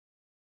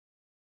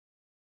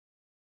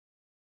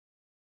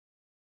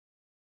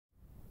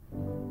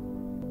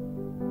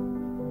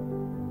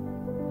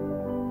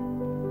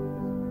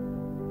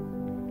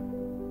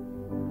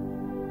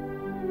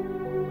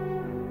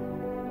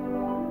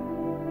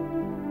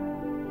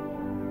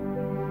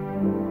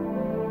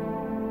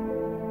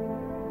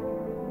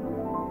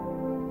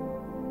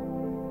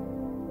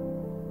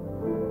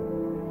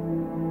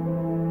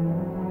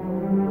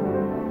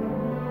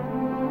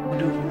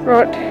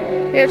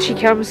Alright, out she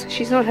comes.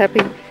 She's not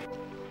happy.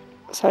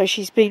 So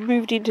she's been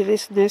moved into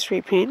this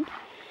nursery pen.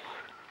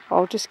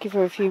 I'll just give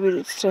her a few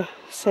minutes to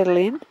settle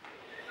in,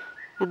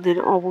 and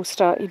then I will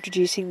start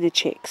introducing the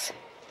chicks.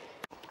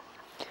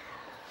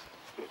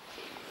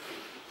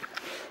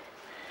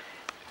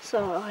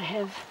 So I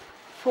have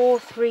 4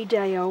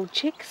 3-day-old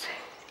chicks.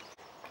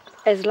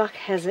 As luck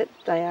has it,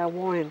 they are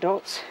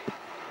Wyandottes,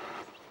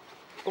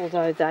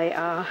 although they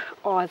are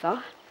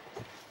either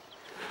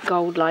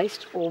gold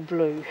laced or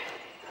blue.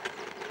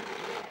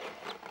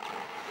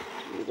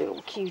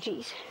 Little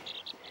cuties.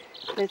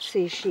 Let's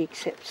see if she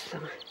accepts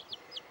them.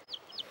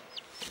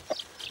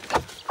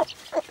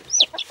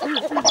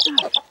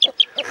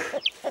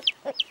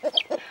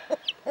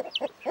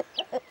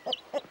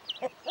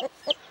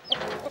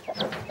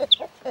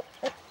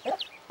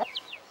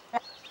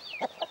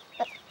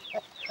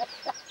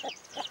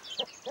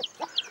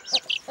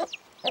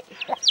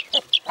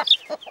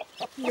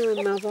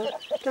 No, mother.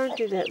 Don't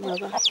do that,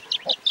 mother.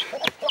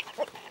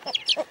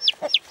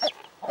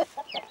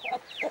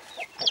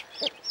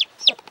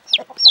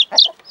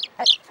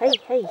 Hey,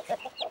 hey.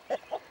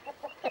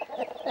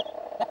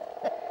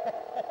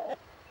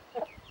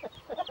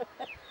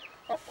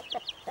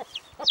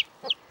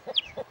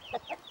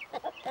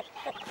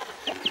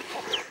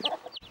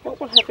 What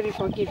will happen if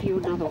I give you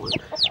another one?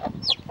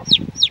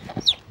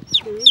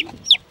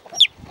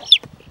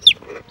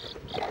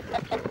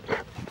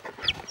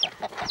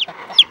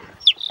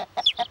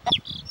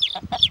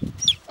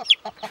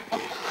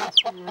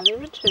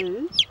 There are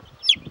 2.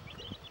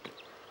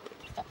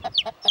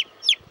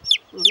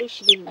 Well, at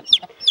least you didn't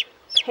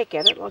peck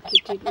at it like you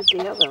did with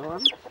the other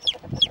one.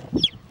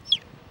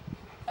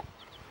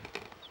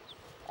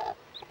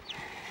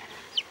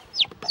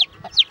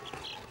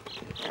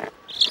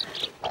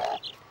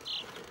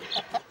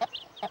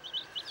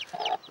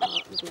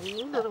 Right, I'm giving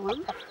you another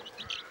one.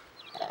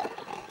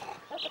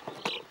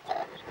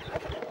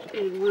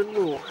 And one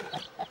more.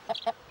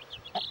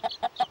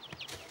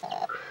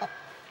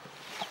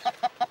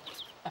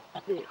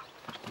 There.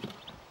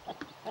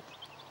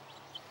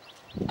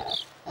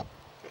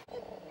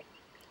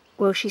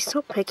 Well, she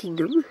stopped pecking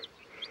them,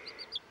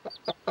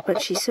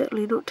 but she's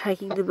certainly not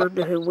taking them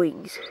under her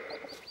wings.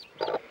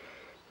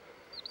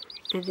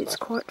 And it's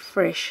quite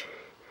fresh.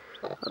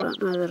 I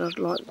don't know that I'd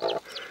like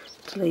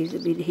to leave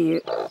them in here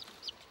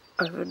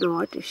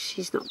overnight if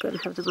she's not going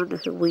to have them under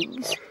her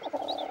wings.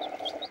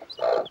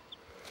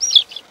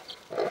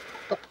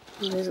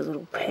 Well, there's a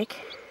little peck.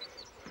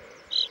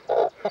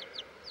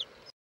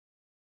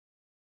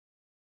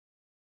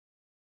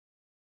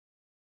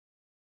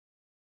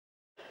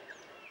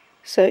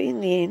 So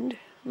in the end,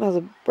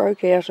 Mother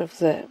broke out of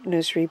the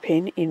nursery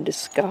pen in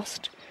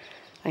disgust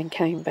and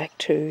came back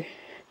to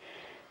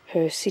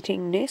her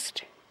sitting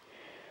nest.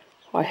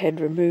 I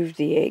had removed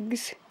the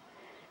eggs.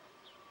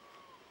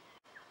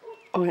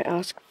 I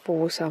asked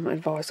for some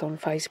advice on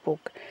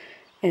Facebook,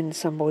 and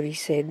somebody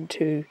said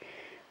to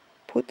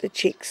put the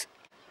chicks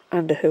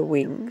under her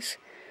wings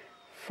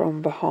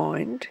from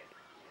behind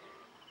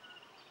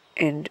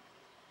and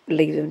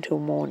leave them till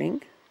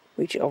morning,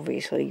 which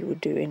obviously you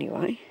would do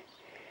anyway,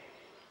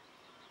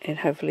 and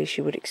hopefully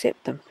she would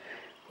accept them.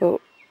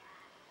 Well,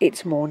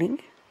 it's morning.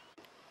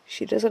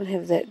 She doesn't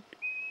have that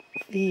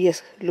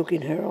fierce look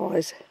in her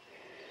eyes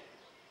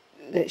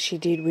that she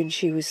did when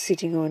she was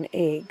sitting on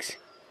eggs.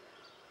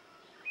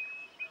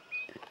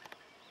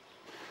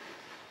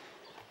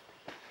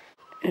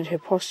 And her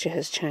posture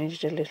has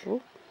changed a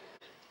little.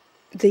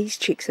 These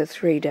chicks are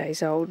 3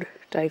 days old,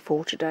 day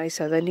 4 today,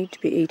 so they need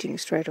to be eating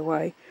straight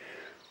away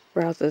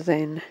rather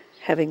than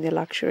having the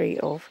luxury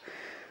of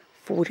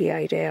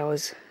 48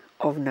 hours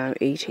of no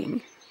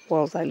eating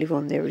while they live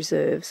on their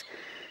reserves.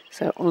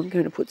 So I'm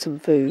going to put some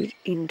food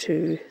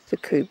into the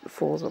coop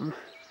for them.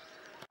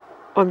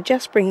 I'm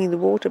just bringing the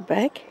water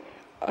back,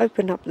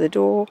 open up the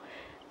door,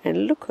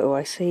 and look who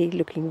I see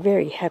looking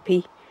very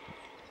happy.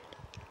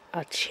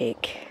 A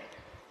chick.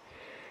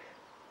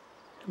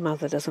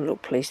 Mother doesn't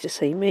look pleased to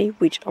see me,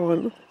 which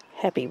I'm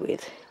happy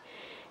with.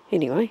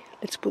 Anyway,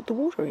 let's put the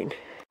water in.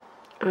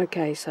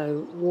 Okay,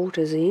 so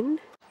water's in.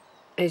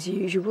 As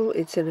usual,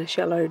 it's in a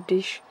shallow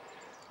dish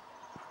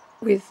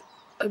with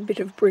a bit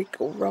of brick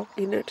or rock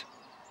in it,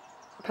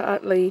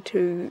 partly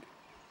to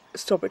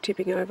stop it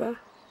tipping over,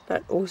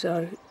 but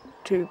also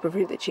to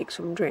prevent the chicks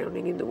from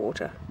drowning in the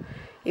water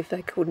if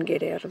they couldn't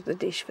get out of the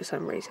dish for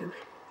some reason.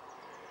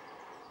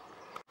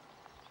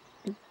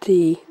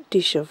 The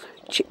dish of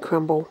chick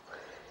crumble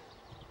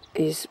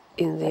is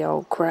in the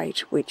old crate,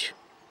 which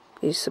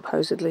is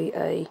supposedly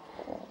a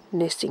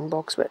nesting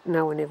box, but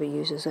no one ever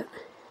uses it.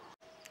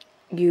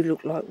 You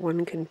look like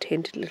one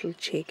contented little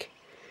chick.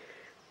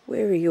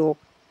 Where are your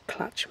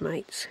clutch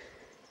mates?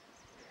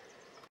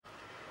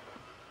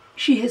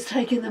 She has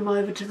taken them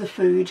over to the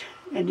food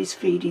and is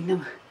feeding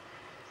them.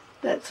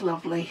 That's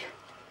lovely.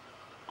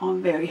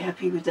 I'm very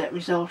happy with that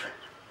result.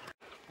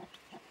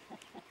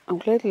 I'm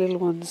glad the little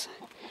ones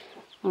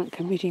aren't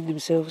committing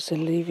themselves to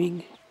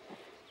leaving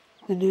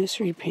the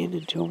nursery pen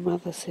until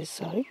Mother says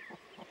so.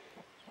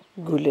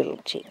 Good little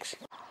chicks.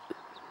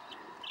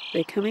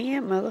 They're coming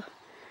out, Mother,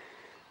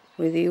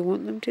 whether you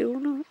want them to or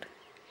not.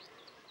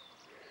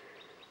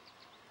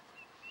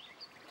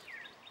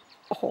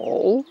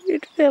 Oh,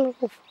 it fell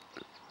off.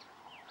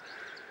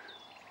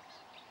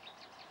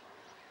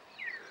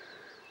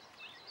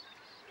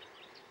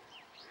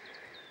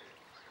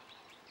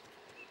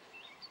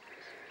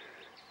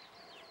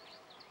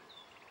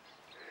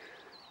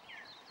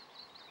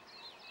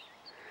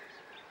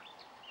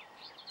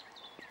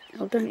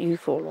 Oh, don't you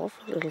fall off,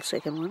 little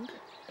second one.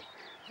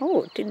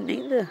 Oh, it didn't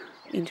need the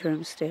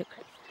interim step.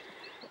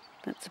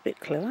 That's a bit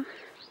clever.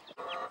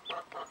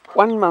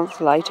 1 month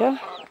later,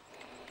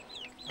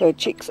 her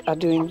chicks are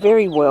doing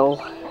very well.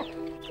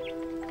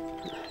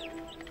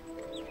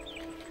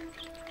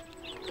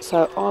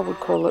 So I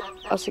would call it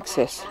a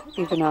success,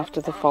 even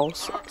after the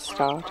false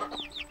start.